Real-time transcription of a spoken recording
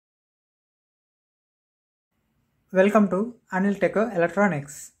Welcome to Anil Techo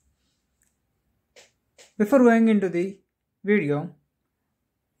Electronics. Before going into the video,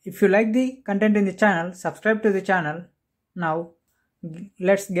 if you like the content in the channel, subscribe to the channel. Now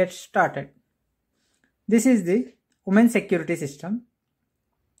let's get started. This is the women's security system.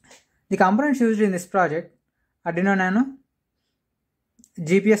 The components used in this project: Arduino Nano,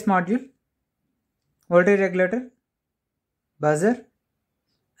 GPS module, voltage regulator, buzzer,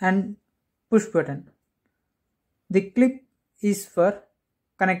 and push button. The clip is for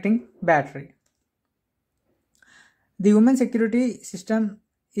connecting battery. The women security system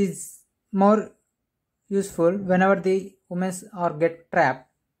is more useful whenever the women get trapped.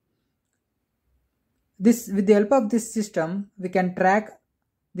 With the help of this system, we can track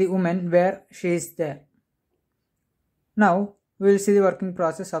the woman where she is there. Now we will see the working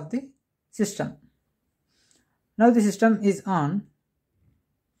process of the system. Now the system is on.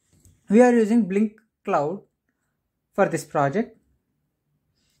 We are using Blynk cloud for this project.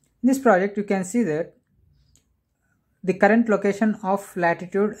 In this project, you can see that the current location of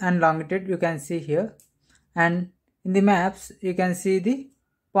latitude and longitude you can see here, and in the maps you can see the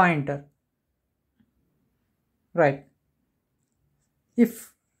pointer. Right.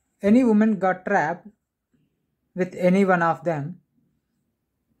 If any woman got trapped with any one of them,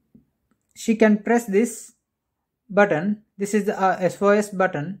 she can press this button. This is the SOS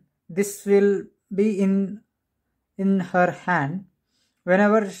button. This will be in her hand.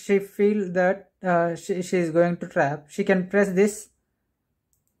 Whenever she feels that she is going to trap, she can press this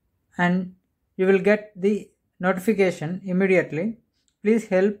and you will get the notification immediately. Please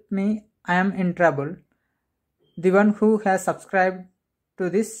help me, I am in trouble. The one who has subscribed to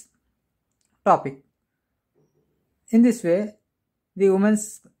this topic. In this way, we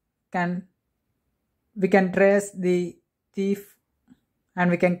can trace the thief and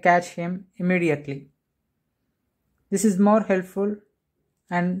we can catch him immediately. This is more helpful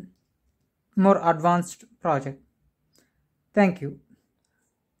and more advanced project. Thank you.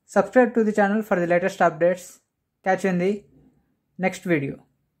 Subscribe to the channel for the latest updates. Catch you in the next video.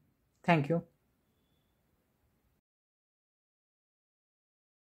 Thank you.